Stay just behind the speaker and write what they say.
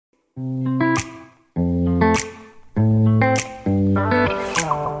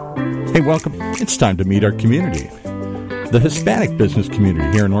Hey, welcome. It's time to meet our community, the Hispanic business community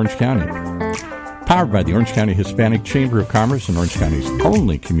here in Orange County. Powered by the Orange County Hispanic Chamber of Commerce and Orange County's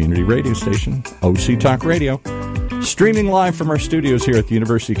only community radio station, OC Talk Radio. Streaming live from our studios here at the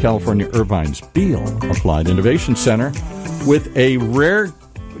University of California, Irvine's Beale Applied Innovation Center with a rare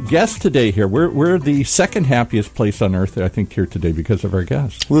guest today here. We're the second happiest place on earth, I think, here today because of our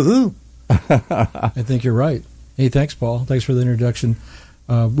guest. Woohoo! I think you're right. Hey, thanks, Paul. Thanks for the introduction.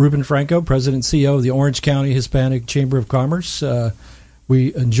 Ruben Franco, President and CEO of the Orange County Hispanic Chamber of Commerce.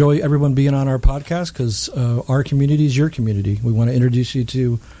 We enjoy everyone being on our podcast because our community is your community. We want to introduce you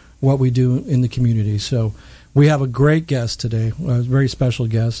to what we do in the community. So we have a great guest today, a very special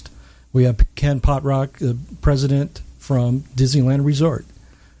guest. We have Ken Potrock, the president from DISNEYLAND Resort.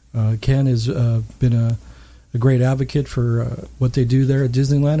 Ken has been a great advocate for what they do there at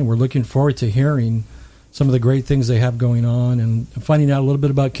Disneyland, and we're looking forward to hearing some of the great things they have going on and finding out a little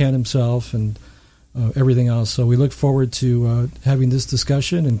bit about Ken himself and everything else. So we look forward to having this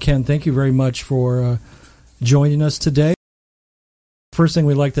discussion. And Ken, thank you very much for joining us today. First thing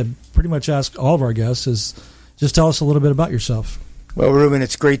we'd like to pretty much ask all of our guests is just tell us a little bit about yourself. Well, Ruben,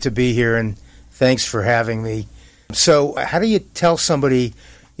 it's great to be here, and thanks for having me. So how do you tell somebody,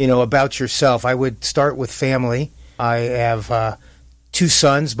 about yourself? I would start with family. I have 2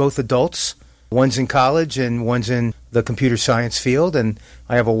 sons, both adults. One's in college and one's in the computer science field, and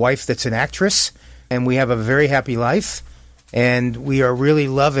I have a wife that's an actress, and we have a very happy life, and we are really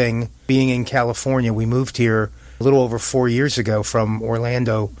loving being in California. We moved here a little over 4 years ago from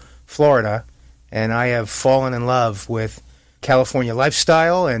Orlando, Florida, and I have fallen in love with California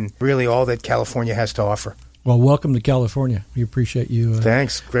lifestyle and really all that California has to offer. Well, welcome to California. We appreciate you.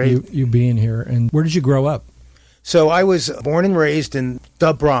 Thanks. Great. You being here. And where did you grow up? So I was born and raised in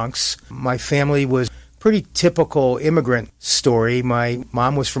the Bronx. My family was pretty typical immigrant story. My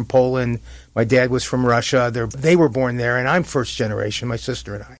mom was from Poland. My dad was from Russia. They were born there, and I'm first generation, my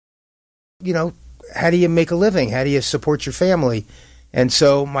sister and I. How do you make a living? How do you support your family? And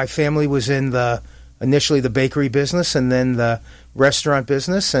so my family was in initially the bakery business and then the restaurant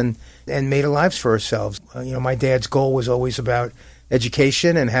business and made lives for ourselves. My dad's goal was always about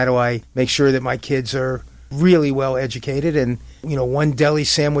education and how do I make sure that my kids are really well educated, and one deli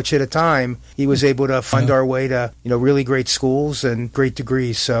sandwich at a time, he was able to fund our way to really great schools and great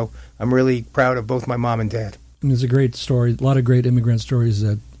degrees. So I'm really proud of both my mom and dad. And it's a great story, a lot of great immigrant stories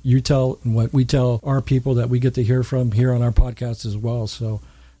that you tell and what we tell our people that we get to hear from here on our podcast as well. So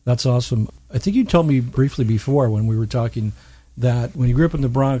that's awesome. I think you told me briefly before when we were talking that when you grew up in the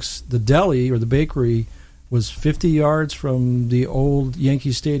Bronx, the deli or the bakery was 50 yards from the old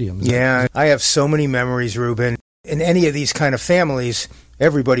Yankee Stadium. Yeah, I have so many memories, Ruben. In any of these kind of families,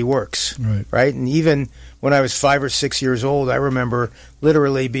 everybody works, right? And even when I was 5 or 6 years old, I remember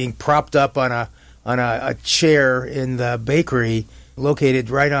literally being propped up on a chair in the bakery located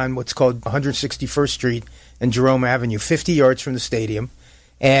right on what's called 161st Street and Jerome Avenue, 50 yards from the stadium.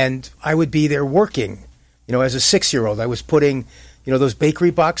 And I would be there working, as a 6-year-old. I was putting those bakery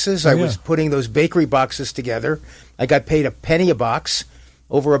boxes. I was putting those bakery boxes together. I got paid a penny a box.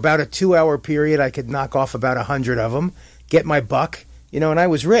 Over about a 2-hour period, I could knock off about 100 of them, get my buck, and I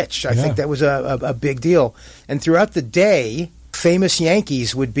was rich. I think that was a big deal. And throughout the day, famous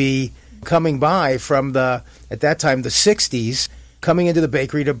Yankees would be coming by from at that time, the 60s, coming into the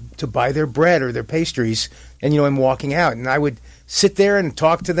bakery to buy their bread or their pastries, and, and walking out. And I would sit there and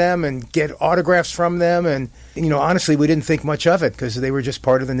talk to them and get autographs from them. And, honestly, we didn't think much of it because they were just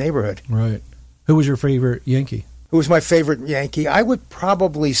part of the neighborhood. Right. Who was your favorite Yankee? Who was my favorite Yankee? I would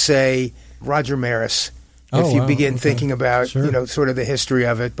probably say Roger Maris, if you begin thinking about, sort of the history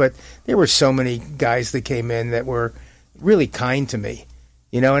of it. But there were so many guys that came in that were really kind to me,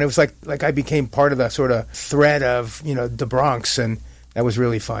 and it was like I became part of the sort of thread of, the Bronx, and that was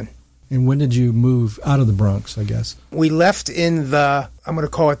really fun. And when did you move out of the Bronx, I guess? We left in I'm going to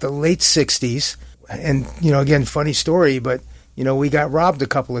call it the late 60s. And, again, funny story, but, we got robbed a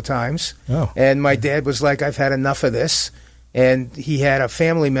couple of times. Oh. And my dad was like, I've had enough of this. And he had a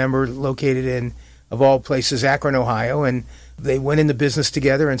family member located in, of all places, Akron, Ohio. And they went into business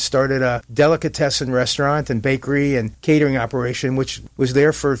together and started a delicatessen restaurant and bakery and catering operation, which was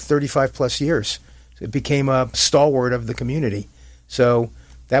there for 35 plus years. So it became a stalwart of the community. So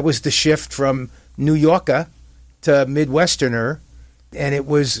that was the shift from New Yorker to Midwesterner, and it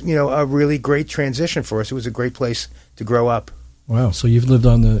was, a really great transition for us. It was a great place to grow up. Wow. So you've lived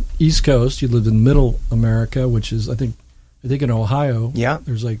on the East Coast. You lived in Middle America, which is, I think in Ohio. Yeah.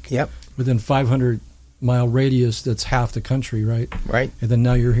 There's within 500 mile radius that's half the country, right? Right. And then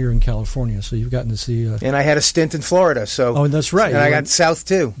now you're here in California, so you've gotten to see... and I had a stint in Florida, so... Oh, that's right. And I got south,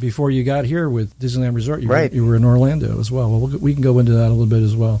 too. Before you got here with Disneyland Resort, right. You were in Orlando as well. Well, we can go into that a little bit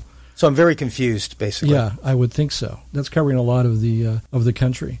as well. So I'm very confused, basically. Yeah, I would think so. That's covering a lot of the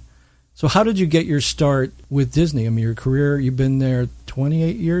country. So how did you get your start with Disney? I mean, your career, you've been there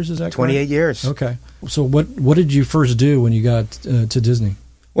 28 years, is that correct? 28 years. Okay. So what did you first do when you got to Disney?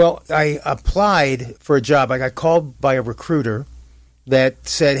 Well, I applied for a job. I got called by a recruiter that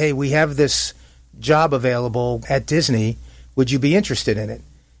said, hey, we have this job available at Disney. Would you be interested in it?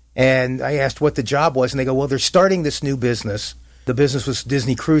 And I asked what the job was, and they go, well, they're starting this new business. The business was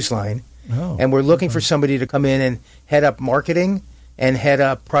Disney Cruise Line, and we're looking for somebody to come in and head up marketing and head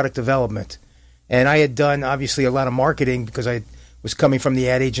up product development. And I had done, obviously, a lot of marketing because I was coming from the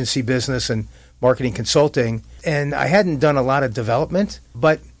ad agency business and marketing consulting, and I hadn't done a lot of development,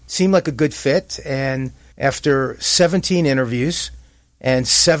 but seemed like a good fit. And after 17 interviews and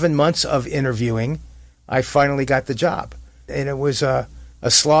 7 months of interviewing, I finally got the job. And it was a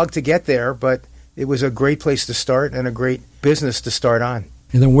slog to get there, but it was a great place to start and a great business to start on.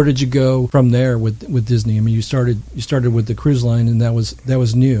 And then where did you go from there with Disney? I mean, you started with the cruise line, and that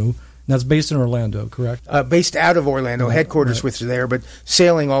was new. And that's based in Orlando, correct? Based out of Orlando. Headquarters was there, but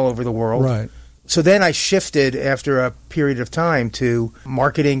sailing all over the world. Right. So then I shifted after a period of time to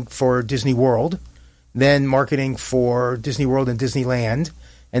marketing for Disney World, then marketing for Disney World and Disneyland,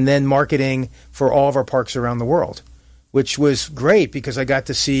 and then marketing for all of our parks around the world, which was great because I got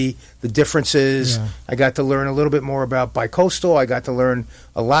to see the differences. Yeah. I got to learn a little bit more about bicoastal. I got to learn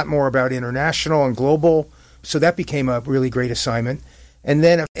a lot more about international and global. So that became a really great assignment. And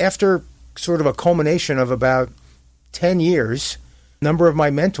then after sort of a culmination of about 10 years, a number of my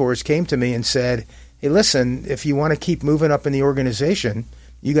mentors came to me and said, hey, listen, if you want to keep moving up in the organization,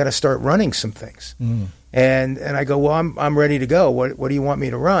 you got to start running some things. And I go, well, I'm ready to go. What do you want me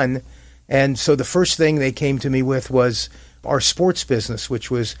to run? And so the first thing they came to me with was our sports business,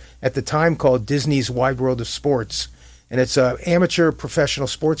 which was at the time called Disney's Wide World of Sports. And it's an amateur professional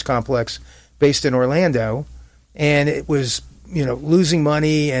sports complex based in Orlando. And it was, losing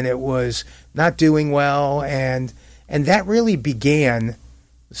money, and it was not doing well. And that really began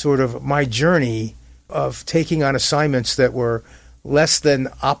sort of my journey of taking on assignments that were less than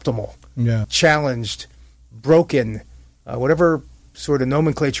optimal, challenged, broken, whatever sort of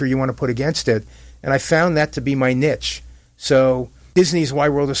nomenclature you want to put against it. And I found that to be my niche. So Disney's Wide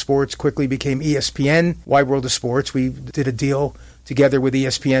World of Sports quickly became ESPN Wide World of Sports. We did a deal together with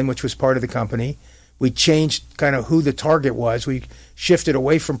ESPN, which was part of the company. We changed kind of who the target was. We shifted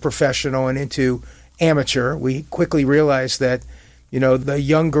away from professional and into amateur. We quickly realized that, the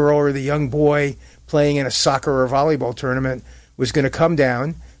young girl or the young boy playing in a soccer or volleyball tournament was going to come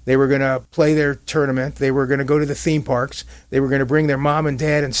down. They were going to play their tournament. They were going to go to the theme parks. They were going to bring their mom and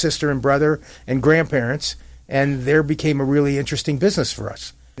dad and sister and brother and grandparents. And there became a really interesting business for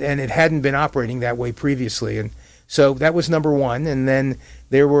us. And it hadn't been operating that way previously. And so that was number one. And then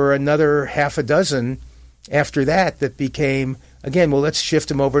there were another half a dozen after that became, again, well, let's shift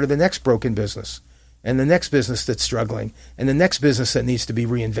them over to the next broken business and the next business that's struggling and the next business that needs to be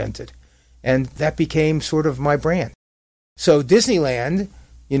reinvented. And that became sort of my brand. So Disneyland,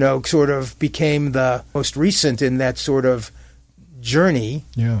 sort of became the most recent in that sort of journey.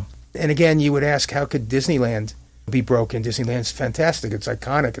 Yeah. And again, you would ask, how could Disneyland be broken? Disneyland's fantastic. It's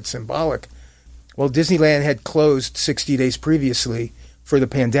iconic. It's symbolic. Well, Disneyland had closed 60 days previously for the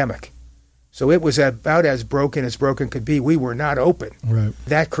pandemic. So it was about as broken could be. We were not open. Right.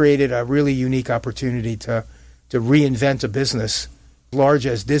 That created a really unique opportunity to reinvent a business large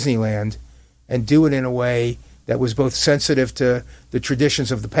as Disneyland and do it in a way that was both sensitive to the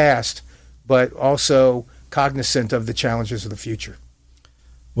traditions of the past, but also cognizant of the challenges of the future.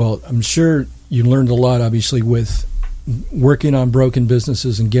 Well, I'm sure you learned a lot, obviously, with working on broken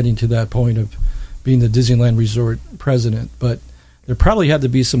businesses and getting to that point of being the Disneyland Resort president. But there probably had to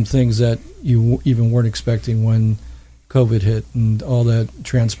be some things that you even weren't expecting when COVID hit and all that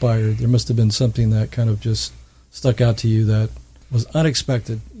transpired. There must have been something that kind of just stuck out to you that was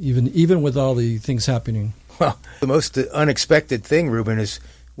unexpected, even with all the things happening. Well, the most unexpected thing, Ruben, is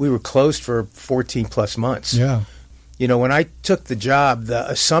we were closed for 14 plus months. Yeah. When I took the job, the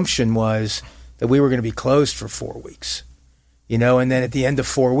assumption was that we were going to be closed for 4 weeks. And then at the end of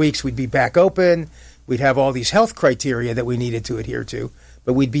 4 weeks, we'd be back open. We'd have all these health criteria that we needed to adhere to,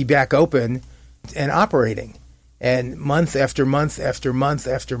 but we'd be back open and operating. And month after month after month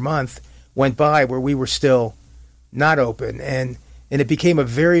after month went by where we were still not open. And it became a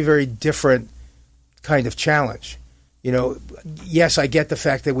very, very different kind of challenge. Yes, I get the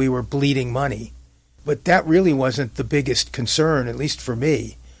fact that we were bleeding money, But that really wasn't the biggest concern, at least for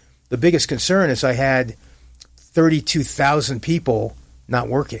me. The biggest concern is I had 32,000 people not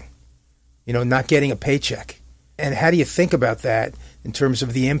working, not getting a paycheck. And how do you think about that in terms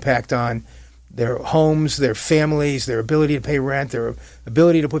of the impact on their homes, their families, their ability to pay rent, their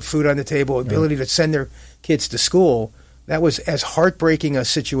ability to put food on the table, ability to send their kids to school? That was as heartbreaking a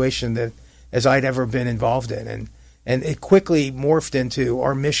situation as I'd ever been involved in. And it quickly morphed into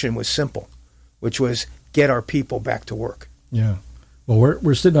our mission was simple, which was get our people back to work. Yeah. Well,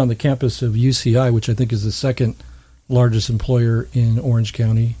 we're sitting on the campus of UCI, which I think is the second largest employer in Orange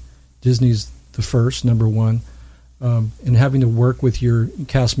County. Disney's the first, number one. And having to work with your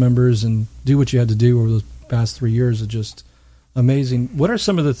cast members and do what you had to do over the past 3 years is just amazing. What are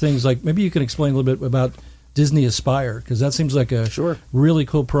some of the things, like maybe you can explain a little bit about Disney Aspire, because that seems like a really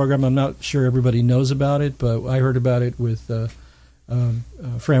cool program. I'm not sure everybody knows about it, but I heard about it with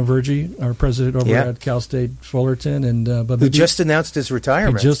Fran Vergy, our president over at Cal State Fullerton, and who just announced his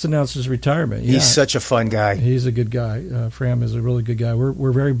retirement. He's such a fun guy. He's a good guy. Fran is a really good guy.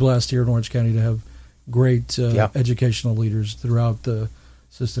 We're very blessed here in Orange County to have great educational leaders throughout the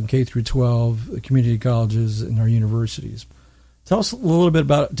system, K through 12, the community colleges, and our universities. Tell us a little bit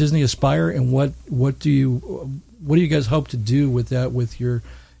about Disney Aspire and what do you guys hope to do with that with your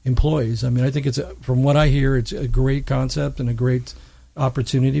employees? I mean, I think from what I hear, it's a great concept and a great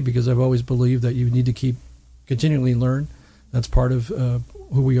opportunity, because I've always believed that you need to keep continually learn. That's part of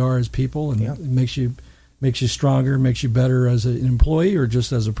who we are as people, and it makes you stronger, makes you better as an employee or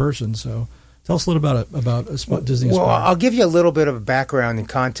just as a person. So tell us a little about Disney Aspire. Well, I'll give you a little bit of background and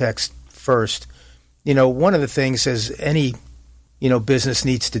context first. One of the things as any business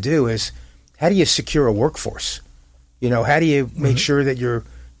needs to do is, how do you secure a workforce? How do you make sure that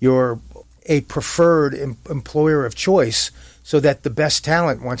you're a preferred employer of choice so that the best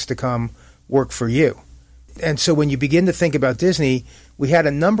talent wants to come work for you? And so when you begin to think about Disney, we had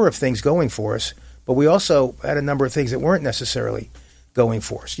a number of things going for us, but we also had a number of things that weren't necessarily going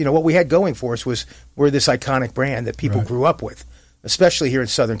for us. What we had going for us was we're this iconic brand that people grew up with, especially here in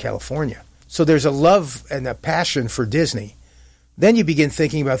Southern California. So there's a love and a passion for Disney. Then you begin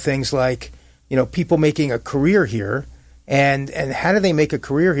thinking about things like, people making a career here, and how do they make a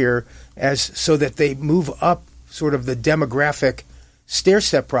career here so that they move up sort of the demographic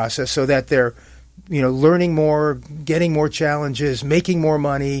stair-step process so that they're, learning more, getting more challenges, making more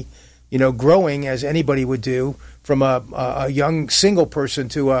money, growing as anybody would do from a young single person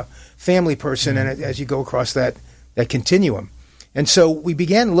to a family person, and as you go across that continuum. And so we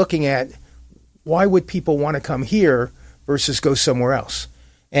began looking at why would people want to come here versus go somewhere else.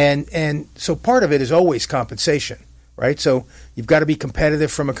 And so part of it is always compensation, right? So you've got to be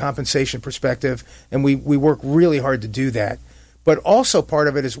competitive from a compensation perspective, and we work really hard to do that. But also part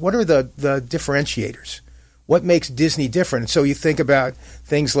of it is, what are the differentiators? What makes Disney different? And so you think about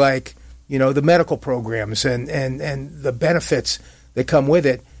things like, the medical programs and the benefits that come with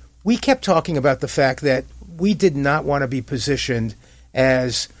it. We kept talking about the fact that we did not want to be positioned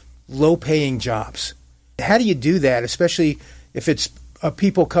as low-paying jobs. How do you do that, especially if it's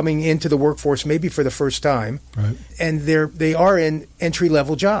people coming into the workforce maybe for the first time, and they are in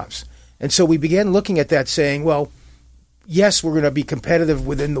entry-level jobs? And so we began looking at that saying, well, yes, we're going to be competitive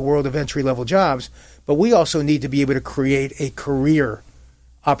within the world of entry-level jobs, but we also need to be able to create a career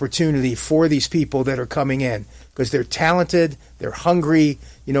opportunity for these people that are coming in, because they're talented, they're hungry,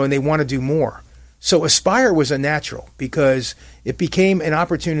 and they want to do more. So Aspire was a natural, because it became an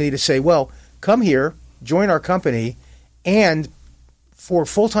opportunity to say, well, come here, join our company, and for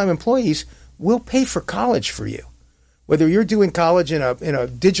full-time employees, we'll pay for college for you. Whether you're doing college in a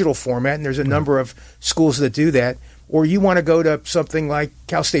digital format, and there's a number of schools that do that, or you want to go to something like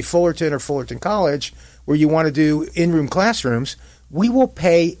Cal State Fullerton or Fullerton College, where you want to do in-room classrooms, we will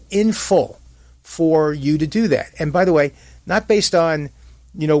pay in full for you to do that. And by the way, not based on,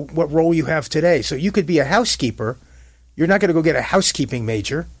 what role you have today. So you could be a housekeeper. You're not going to go get a housekeeping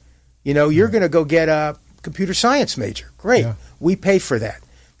major. You're going to go get a computer science major. Great. Yeah. We pay for that.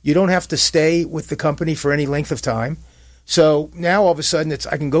 You don't have to stay with the company for any length of time. So now all of a sudden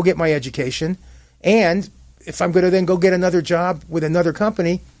I can go get my education, and if I'm going to then go get another job with another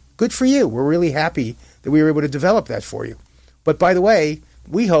company, good for you. We're really happy that we were able to develop that for you. But by the way,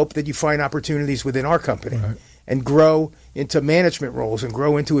 we hope that you find opportunities within our company and grow into management roles and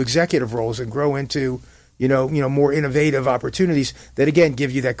grow into executive roles and grow into, more innovative opportunities that, again,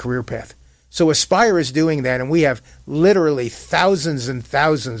 give you that career path. So Aspire is doing that, and we have literally thousands and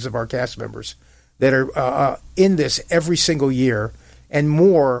thousands of our cast members that are in this every single year, and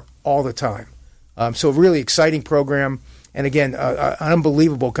more all the time. So a really exciting program, and again, an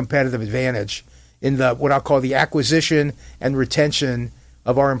unbelievable competitive advantage in the what I'll call the acquisition and retention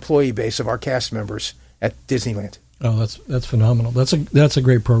of our employee base, of our cast members at Disneyland. Oh, that's phenomenal. That's a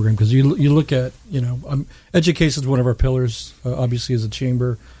great program, because you look at, education is one of our pillars, obviously, as a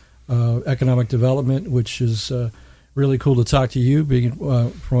chamber. Economic development, which is really cool to talk to you, being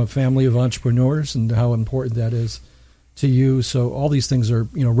from a family of entrepreneurs, and how important that is to you. So all these things are,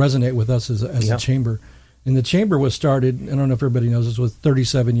 resonate with us as a chamber. And the chamber was started, I don't know if everybody knows this, was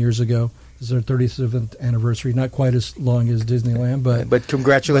 37 years ago. This is our 37th anniversary. Not quite as long as Disneyland, but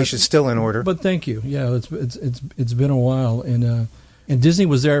congratulations, still in order. But thank you. Yeah, it's been a while, and Disney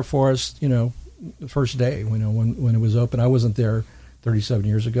was there for us. The first day, when it was open. I wasn't there 37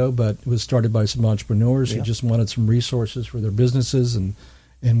 years ago, but it was started by some entrepreneurs who just wanted some resources for their businesses, and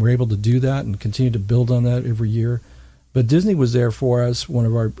we're able to do that and continue to build on that every year. But Disney was there for us,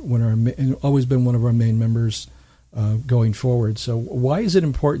 and always been one of our main members going forward. So why is it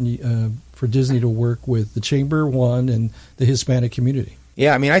important for Disney to work with the Chamber, and the Hispanic community?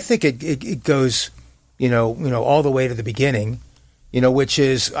 Yeah, I mean, I think it goes, all the way to the beginning, which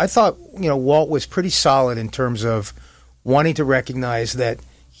is, I thought, Walt was pretty solid in terms of wanting to recognize that,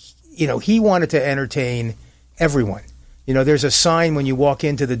 he wanted to entertain everyone. There's a sign when you walk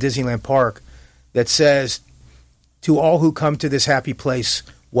into the Disneyland park that says, "To all who come to this happy place,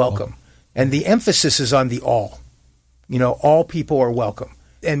 welcome." And the emphasis is on the all. All people are welcome.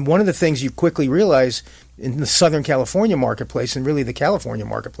 And one of the things you quickly realize in the Southern California marketplace, and really the California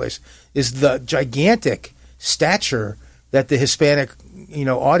marketplace, is the gigantic stature that the Hispanic,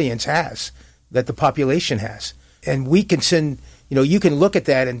 audience has, that the population has. And we can send, you can look at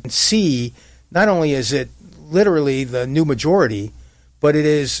that and see, not only is it literally the new majority, but it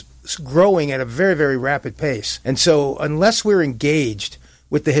is growing at a very, very rapid pace. And so unless we're engaged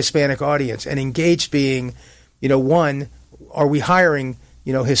with the Hispanic audience, and engaged being, one, are we hiring,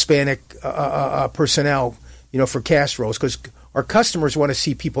 Hispanic personnel, for cast roles? Because our customers want to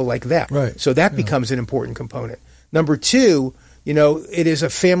see people like that. Right. So that becomes an important component. Number two, it is a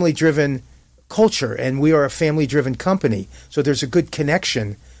family-driven culture, and we are a family-driven company. So there's a good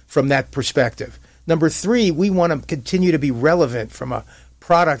connection from that perspective. Number three, we want to continue to be relevant from a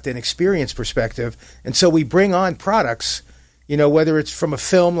product and experience perspective. And so we bring on products, whether it's from a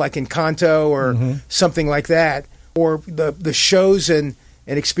film like Encanto or something like that, or the shows and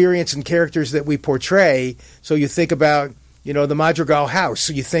experience and characters that we portray. So you think about, the Madrigal House.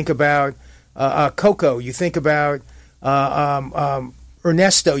 So you think about Coco. You think about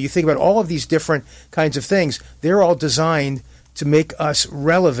Ernesto. You think about all of these different kinds of things. They're all designed to make us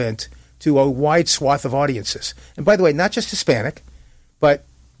relevant to a wide swath of audiences. And by the way, not just Hispanic, but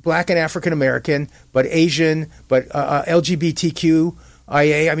Black and African American, but Asian, but LGBTQIA.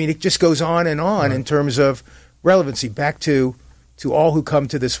 I mean, it just goes on and on in terms of relevancy. Back to all who come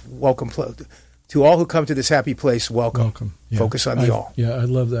to this to all who come to this happy place, welcome. Yeah. Focus on the all. Yeah, I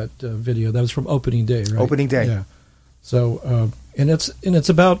love that video. That was from opening day, right? Opening day. Yeah. So, and it's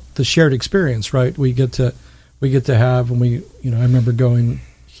about the shared experience, right? We get to have, when we, I remember going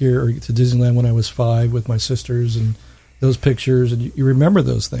here to Disneyland when I was 5 with my sisters, and those pictures, and you remember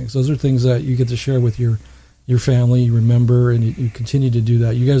those things. Those are things that you get to share with your family. You remember, and you continue to do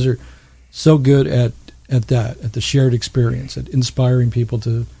that. You guys are so good at that, at the shared experience, at inspiring people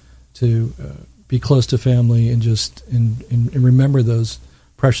to be close to family and just and remember those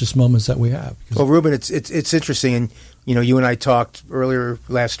precious moments that we have. Well, Ruben, it's interesting, and you and I talked earlier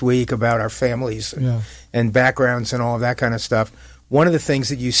last week about our families and backgrounds and all of that kind of stuff. One of the things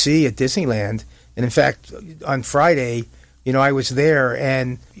that you see at Disneyland, and in fact, on Friday, I was there,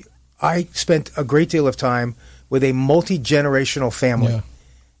 and I spent a great deal of time with a multi-generational family. Yeah.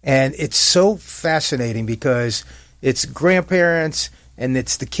 And it's so fascinating because it's grandparents, and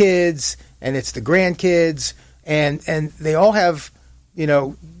it's the kids, and it's the grandkids, and they all have,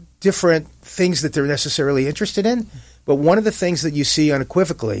 different things that they're necessarily interested in. But one of the things that you see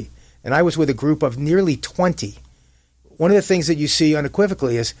unequivocally, and I was with a group of nearly 20, one of the things that you see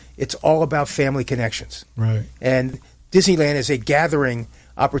unequivocally is it's all about family connections. Right. And Disneyland is a gathering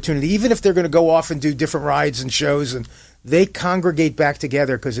opportunity. Even if they're going to go off and do different rides and shows, and they congregate back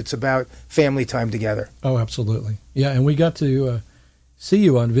together because it's about family time together. Oh, absolutely. Yeah, and we got to see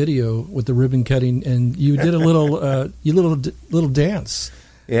you on video with the ribbon cutting, and you did a little dance.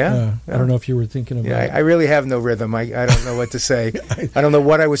 Yeah. I don't know if you were thinking about it. I really have no rhythm. I don't know what to say. I don't know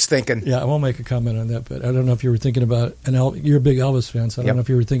what I was thinking. Yeah, I won't make a comment on that, but I don't know if you were thinking about you're a big Elvis fan, so I don't know if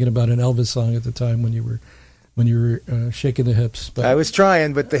you were thinking about an Elvis song at the time when you were shaking the hips. But I was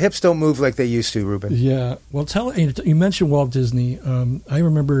trying, but the hips don't move like they used to, Ruben. Yeah. Well, you mentioned Walt Disney. I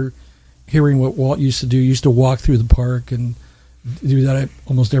remember hearing what Walt used to do. He used to walk through the park and do that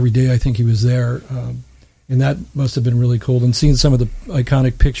almost every day. I think he was there. And that must have been really cool. And seeing some of the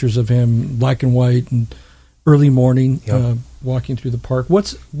iconic pictures of him, black and white, and early morning, walking through the park.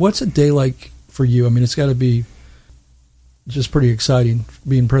 What's a day like for you? I mean, it's got to be just pretty exciting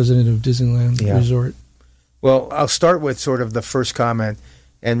being president of Disneyland Resort. Well, I'll start with sort of the first comment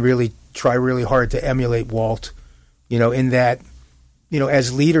and really try really hard to emulate Walt, in that,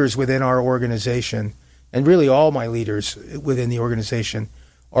 as leaders within our organization, and really all my leaders within the organization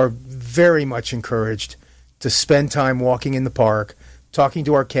are very much encouraged to spend time walking in the park, talking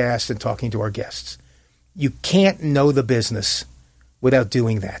to our cast and talking to our guests. You can't know the business without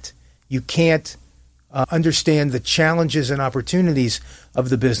doing that. You can't understand the challenges and opportunities of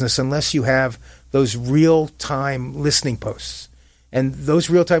the business unless you have those real-time listening posts. And those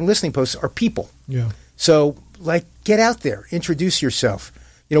real-time listening posts are people. Yeah. So, get out there, introduce yourself.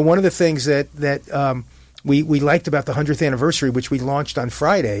 One of the things that we liked about the 100th anniversary, which we launched on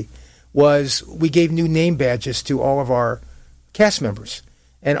Friday, was we gave new name badges to all of our cast members.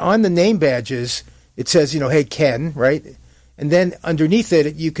 And on the name badges, it says, hey, Ken, right? And then underneath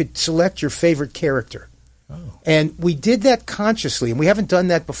it, you could select your favorite character. Oh. And we did that consciously, and we haven't done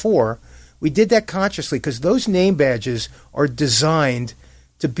that before. We did that consciously because those name badges are designed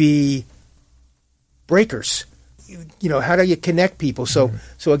to be breakers. How do you connect people? So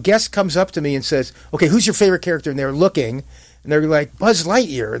a guest comes up to me and says, okay, who's your favorite character? And they're looking, and they're like, Buzz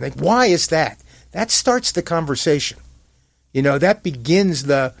Lightyear. And why is that? That starts the conversation. That begins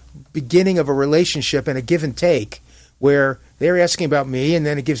the beginning of a relationship and a give and take where they're asking about me, and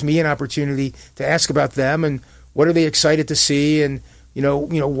then it gives me an opportunity to ask about them and what are they excited to see, and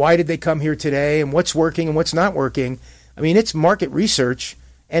why did they come here today, and what's working and what's not working. I mean, it's market research,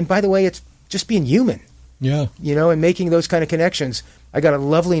 and by the way, it's just being human. Yeah. And making those kind of connections. I got a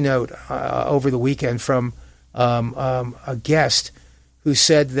lovely note over the weekend from a guest who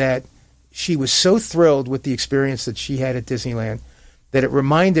said that she was so thrilled with the experience that she had at Disneyland that it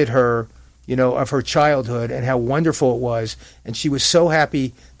reminded her, of her childhood and how wonderful it was. And she was so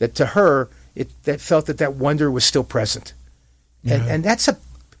happy that to her, that felt that wonder was still present. Yeah. And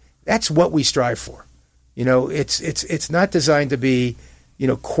that's what we strive for. It's not designed to be,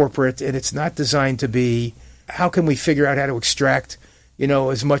 corporate, and it's not designed to be, how can we figure out how to extract,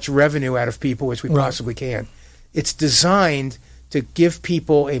 as much revenue out of people as we possibly can. It's designed to give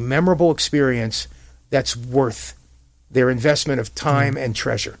people a memorable experience that's worth their investment of time and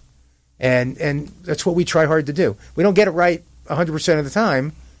treasure. And that's what we try hard to do. We don't get it right 100% of the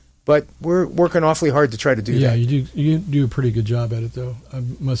time, but we're working awfully hard to try to do that. Yeah, you do a pretty good job at it, though. I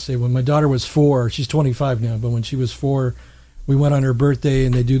must say, when my daughter was 4, she's 25 now, but when she was 4, we went on her birthday,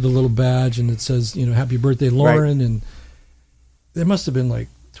 and they do the little badge, and it says, happy birthday, Lauren. Right. And there must have been like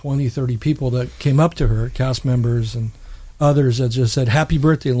 20, 30 people that came up to her, cast members and others, that just said, happy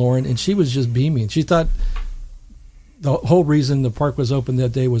birthday, Lauren. And she was just beaming. She thought the whole reason the park was open that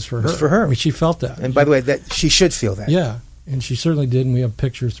day was for her. It was for her. I mean, she felt that. And by the way, that she should feel that. Yeah, and she certainly did, and we have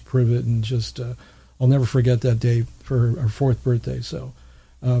pictures to prove it. And just, I'll never forget that day for her 4th birthday. So,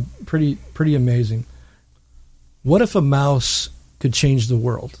 pretty amazing. What if a mouse could change the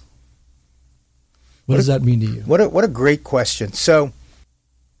world? What does that mean to you? What a great question. So,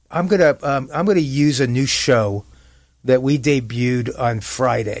 I'm gonna use a new show that we debuted on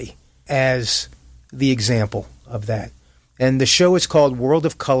Friday as the example of that. And the show is called World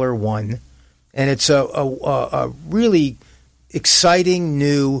of Color 1, and it's a really exciting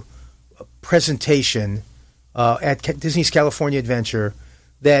new presentation at Disney's California Adventure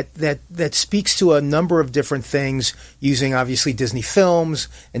that speaks to a number of different things, using obviously Disney films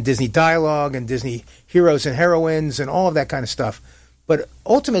and Disney dialogue and Disney heroes and heroines and all of that kind of stuff. But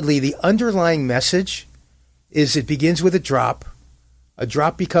ultimately, the underlying message is it begins with a drop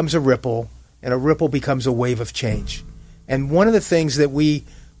becomes a ripple, and a ripple becomes a wave of change. And one of the things that we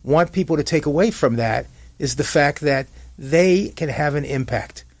want people to take away from that is the fact that they can have an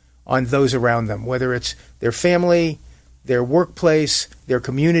impact on those around them, whether it's their family, their workplace, their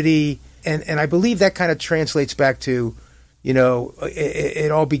community. And I believe that kind of translates back to,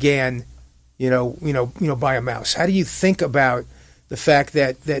 it all began, by a mouse. How do you think about the fact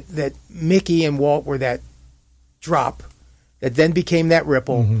that Mickey and Walt were that drop that then became that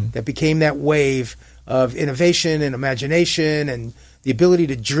ripple, that became that wave of innovation and imagination and the ability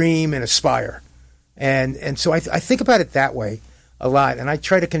to dream and aspire. And so I think about it that way a lot. And I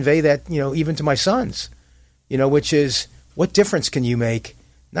try to convey that, even to my sons, which is, what difference can you make,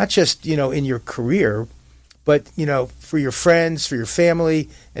 not just, in your career, but, for your friends, for your family,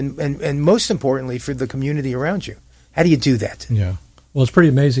 and most importantly, for the community around you. How do you do that? Yeah. Well, it's pretty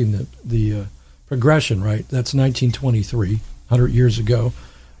amazing that the progression, right? That's 1923. 100 years ago.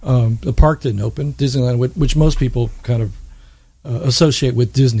 The park didn't open. Disneyland, which most people kind of associate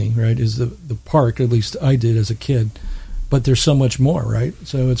with Disney, right, is the park. At least I did as a kid. But there's so much more, right?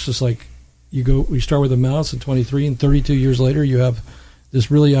 So it's just like we start with a mouse at 23, and 32 years later you have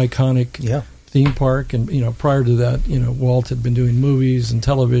this really iconic theme park. And prior to that, Walt had been doing movies and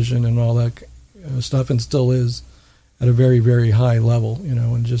television and all that stuff, and still is at a very, very high level.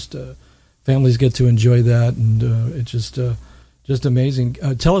 And just families get to enjoy that, and it's just amazing.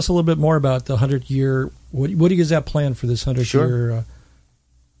 Tell us a little bit more about the 100-year. What do you guys have planned for this 100-year?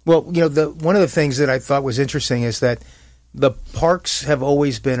 Well, one of the things that I thought was interesting is that the parks have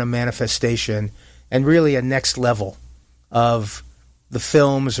always been a manifestation and really a next level of the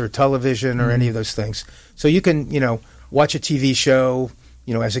films or television or any of those things. So you can, watch a TV show,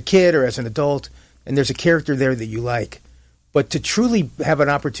 as a kid or as an adult, and there's a character there that you like. But to truly have an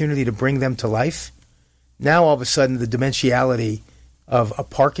opportunity to bring them to life, now all of a sudden the dimensionality of a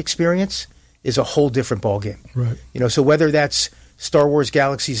park experience is a whole different ballgame. Right. So whether that's Star Wars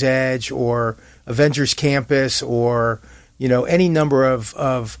Galaxy's Edge or Avengers Campus or, any number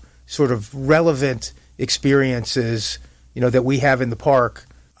of sort of relevant experiences, that we have in the park,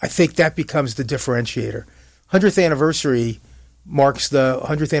 I think that becomes the differentiator. 100th anniversary marks the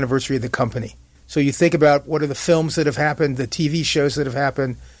 100th anniversary of the company. So you think about what are the films that have happened, the TV shows that have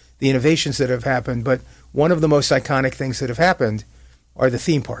happened, the innovations that have happened, but one of the most iconic things that have happened are the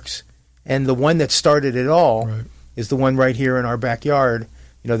theme parks. And the one that started it all is the one right here in our backyard,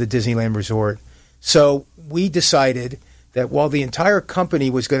 the Disneyland Resort. So we decided that while the entire company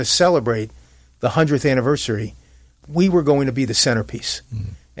was going to celebrate the 100th anniversary, we were going to be the centerpiece.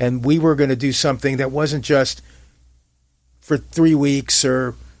 And we were going to do something that wasn't just for 3 weeks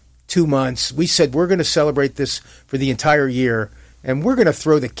or 2 months. We said we're going to celebrate this for the entire year, and we're going to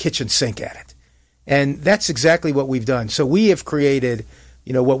throw the kitchen sink at it. And that's exactly what we've done. So we have created,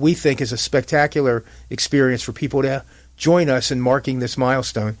 what we think is a spectacular experience for people to join us in marking this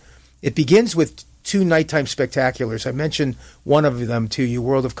milestone. It begins with 2 nighttime spectaculars. I mentioned one of them to you,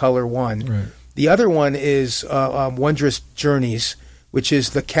 World of Color 1. Right. The other one is Wondrous Journeys, which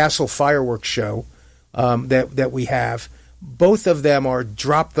is the Castle Fireworks show that we have. Both of them are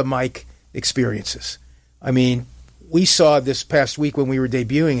drop-the-mic experiences. I mean, we saw this past week when we were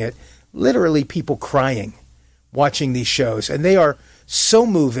debuting it, literally people crying watching these shows. And they are so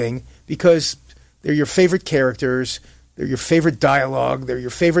moving because they're your favorite characters, they're your favorite dialogue, they're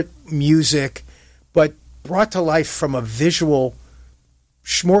your favorite music, but brought to life from a visual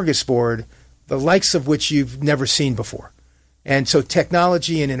smorgasbord, the likes of which you've never seen before. And so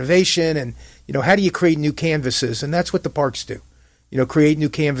technology and innovation and, how do you create new canvases? And that's what the parks do, create new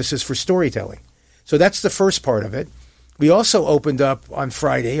canvases for storytelling. So that's the first part of it. We also opened up on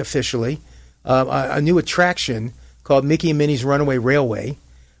Friday officially a new attraction called Mickey and Minnie's Runaway Railway,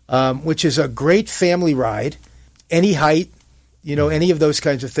 which is a great family ride, any height, any of those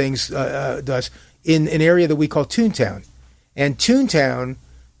kinds of things does, in an area that we call Toontown. And Toontown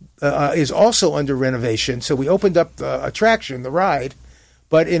is also under renovation. So we opened up the attraction, the ride,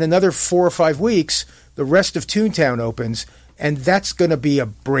 but in another 4 or 5 weeks, the rest of Toontown opens, and that's going to be a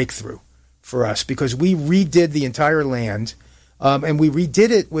breakthrough for us because we redid the entire land, and we redid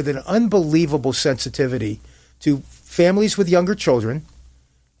it with an unbelievable sensitivity to families with younger children,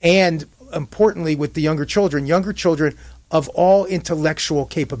 and importantly with the younger children of all intellectual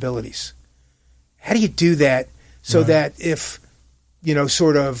capabilities. How do you do that so that if,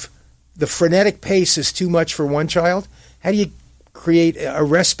 sort of the frenetic pace is too much for one child, how do you create a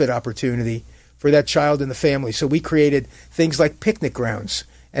respite opportunity for that child and the family? So we created things like picnic grounds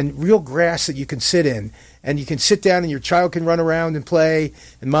and real grass that you can sit in, and you can sit down and your child can run around and play,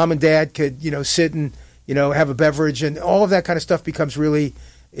 and mom and dad could, sit and, have a beverage, and all of that kind of stuff becomes really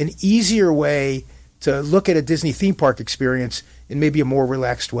an easier way to look at a Disney theme park experience in maybe a more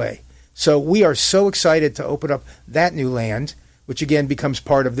relaxed way. So we are so excited to open up that new land, which again becomes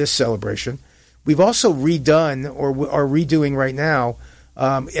part of this celebration. We've also redone, or are redoing right now,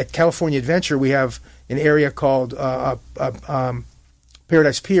 at California Adventure, we have an area called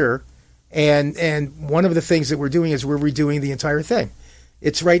Paradise Pier, and one of the things that we're doing is we're redoing the entire thing.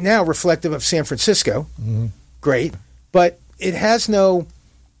 It's right now reflective of San Francisco, great, but it has no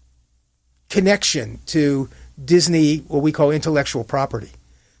connection to Disney, what we call intellectual property.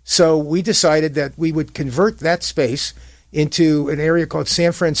 So we decided that we would convert that space into an area called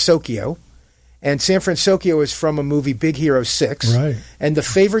San Fransokyo. And San Fransokyo is from a movie, Big Hero 6. Right. And the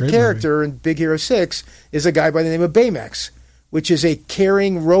favorite character in Big Hero 6 is a guy by the name of Baymax, which is a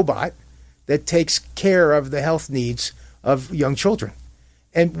caring robot that takes care of the health needs of young children.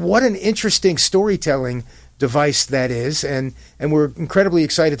 And what an interesting storytelling device that is, and we're incredibly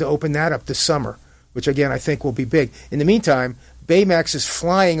excited to open that up this summer, which again I think will be big. In the meantime, Baymax is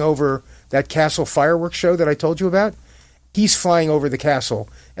flying over that castle fireworks show that I told you about. He's flying over the castle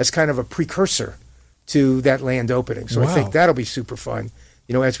as kind of a precursor to that land opening. So I think that'll be super fun,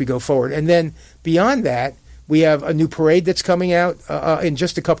 as we go forward. And then beyond that, we have a new parade that's coming out in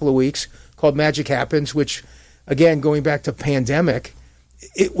just a couple of weeks called Magic Happens, which, again, going back to pandemic,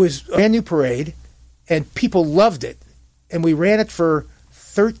 it was a brand new parade, and people loved it. And we ran it for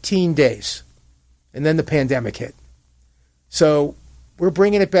 13 days, and then the pandemic hit. So we're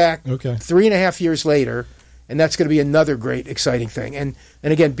bringing it back 3.5 years later, and that's going to be another great, exciting thing. And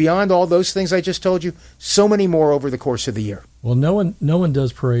again, beyond all those things I just told you, so many more over the course of the year. Well, no one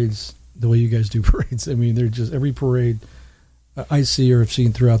does parades the way you guys do parades. I mean, they're just every parade I see or have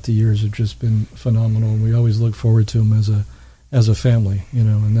seen throughout the years have just been phenomenal, and we always look forward to them as a family,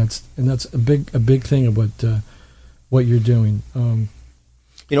 and that's a big thing of what you're doing.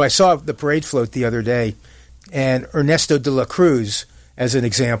 I saw the parade float the other day, and Ernesto de la Cruz, as an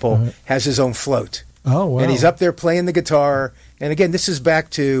example, has his own float. Oh, wow. And he's up there playing the guitar. And again, this is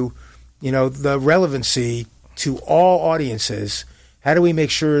back to, the relevancy to all audiences. How do we make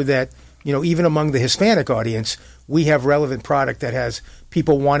sure that, even among the Hispanic audience, we have relevant product that has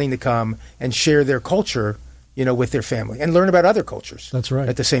people wanting to come and share their culture, with their family and learn about other cultures. That's right.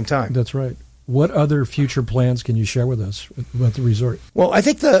 At the same time. That's right. What other future plans can you share with us about the resort? Well, I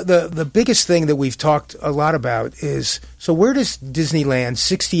think the biggest thing that we've talked a lot about is, so where does Disneyland,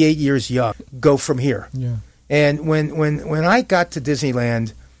 68 years young, go from here? Yeah. And when I got to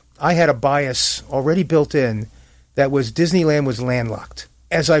Disneyland, I had a bias already built in that was Disneyland was landlocked.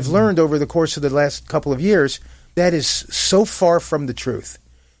 As I've learned over the course of the last couple of years, that is so far from the truth.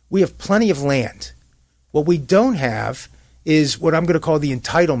 We have plenty of land. What we don't have is what I'm going to call the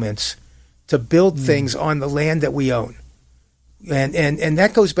entitlements to build things on the land that we own. And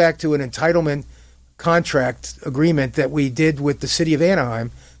that goes back to an entitlement contract agreement that we did with the city of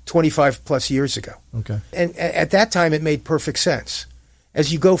Anaheim 25 plus years ago. Okay. And at that time, it made perfect sense.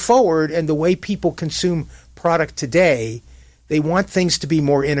 As you go forward and the way people consume product today, they want things to be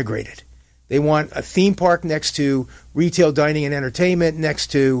more integrated. They want a theme park next to retail, dining, and entertainment, next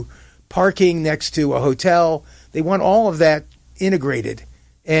to parking, next to a hotel. They want all of that integrated.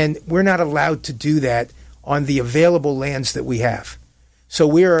 And we're not allowed to do that on the available lands that we have. So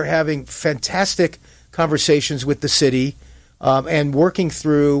we are having fantastic conversations with the city and working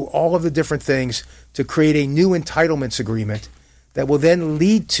through all of the different things to create a new entitlements agreement that will then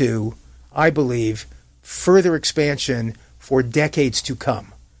lead to, I believe, further expansion for decades to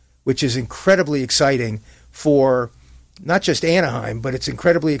come, which is incredibly exciting for not just Anaheim, but it's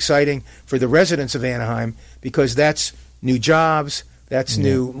incredibly exciting for the residents of Anaheim because that's new jobs. That's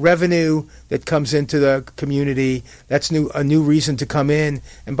new revenue that comes into the community. That's a new reason to come in.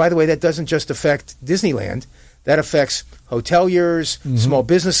 And by the way, that doesn't just affect Disneyland. That affects hoteliers, small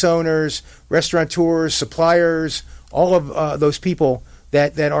business owners, restaurateurs, suppliers, all of those people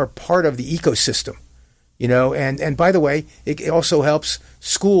that are part of the ecosystem. And by the way, it also helps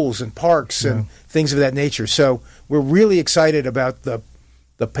schools and parks and things of that nature. So we're really excited about the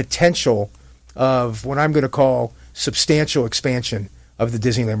potential of what I'm going to call substantial expansion of the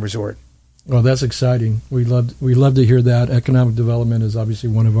Disneyland Resort. Well, that's exciting. We love to hear that. Economic development is obviously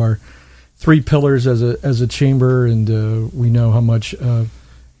one of our 3 pillars as a chamber, and we know how much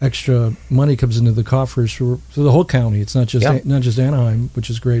extra money comes into the coffers for the whole county. It's not just Anaheim, which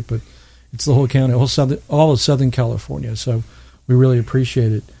is great, but it's the whole county, all of Southern California. So we really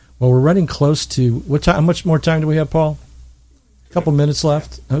appreciate it. Well, we're running close to what time? How much more time do we have, Paul? A couple minutes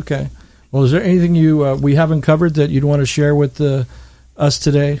left. Okay. Well, is there anything we haven't covered that you'd want to share with us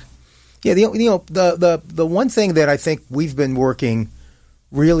today? Yeah, the one thing that I think we've been working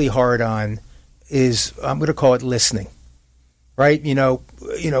really hard on is, I'm going to call it listening, right?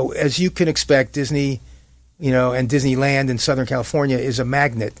 As you can expect, Disney, and Disneyland in Southern California is a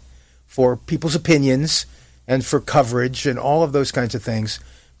magnet for people's opinions and for coverage and all of those kinds of things.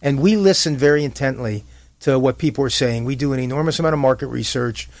 And we listen very intently to what people are saying. We do an enormous amount of market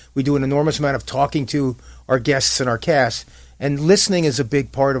research. We do an enormous amount of talking to our guests and our cast. And listening is a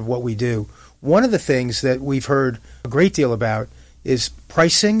big part of what we do. One of the things that we've heard a great deal about is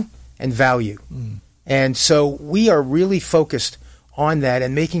pricing and value. And so we are really focused on that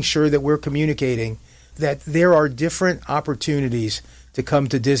and making sure that we're communicating that there are different opportunities to come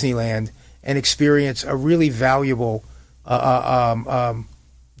to Disneyland and experience a really valuable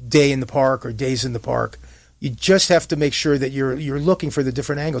day in the park or days in the park. You just have to make sure that you're looking for the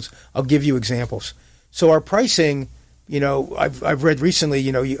different angles. I'll give you examples. So our pricing, I've read recently,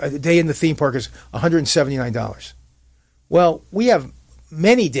 a day in the theme park is $179. Well, we have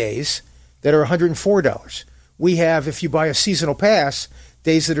many days that are $104. We have, if you buy a seasonal pass,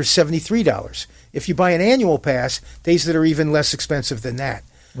 days that are $73. If you buy an annual pass, days that are even less expensive than that.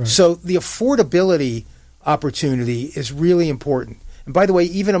 Right. So the affordability opportunity is really important. And by the way,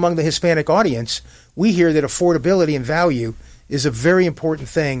 even among the Hispanic audience, we hear that affordability and value is a very important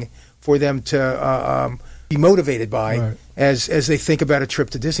thing for them to be motivated by right. as they think about a trip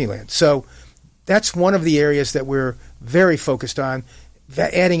to Disneyland. So that's one of the areas that we're very focused on.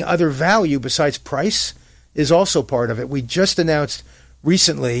 Adding other value besides price is also part of it. We just announced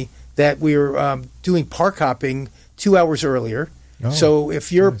recently that we're doing park hopping 2 hours earlier. Oh, so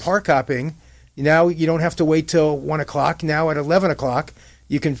if you're nice. Park hopping, now you don't have to wait till 1 o'clock. Now at 11 o'clock,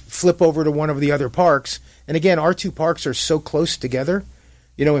 you can flip over to one of the other parks. And again, our two parks are so close together.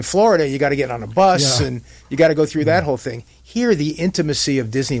 In Florida, you got to get on a bus and you got to go through that whole thing. Here, the intimacy of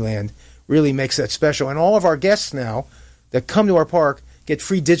Disneyland really makes that special. And all of our guests now that come to our park get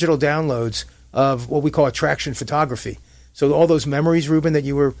free digital downloads of what we call attraction photography. So all those memories, Ruben, that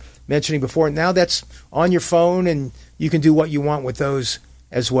you were mentioning before, now that's on your phone and you can do what you want with those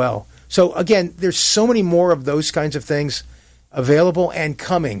as well. So again, there's so many more of those kinds of things available and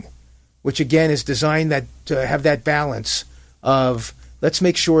coming, which again is designed to have that balance of let's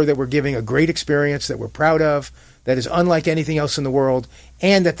make sure that we're giving a great experience that we're proud of, that is unlike anything else in the world,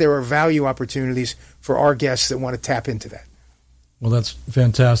 and that there are value opportunities for our guests that want to tap into that. Well, that's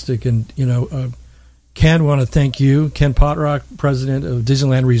fantastic. And, Ken, want to thank you, Ken Potrock, president of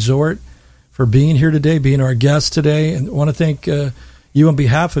Disneyland Resort, for being here today, being our guest today. And I want to thank you on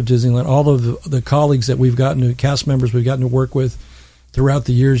behalf of Disneyland, all of the colleagues that we've gotten to, cast members we've gotten to work with throughout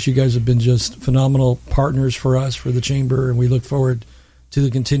the years. You guys have been just phenomenal partners for us, for the Chamber, and we look forward to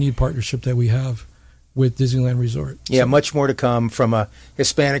the continued partnership that we have with Disneyland Resort. Yeah, much more to come from a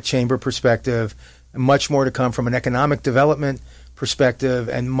Hispanic Chamber perspective, and much more to come from an economic development perspective,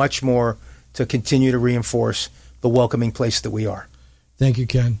 and much more to continue to reinforce the welcoming place that we are. Thank you,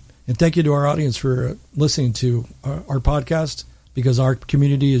 Ken. And thank you to our audience for listening to our podcast, because our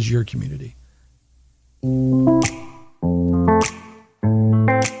community is your community. Well,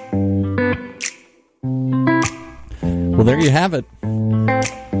 there you have it.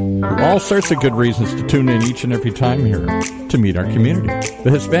 All sorts of good reasons to tune in each and every time here to meet our community,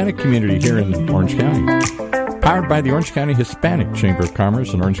 the Hispanic community here in Orange County. Powered by the Orange County Hispanic Chamber of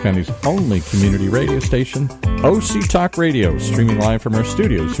Commerce and Orange County's only community radio station, OC Talk Radio, streaming live from our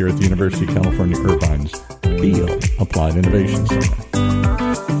studios here at the University of California, Irvine's Beale Applied Innovation Center.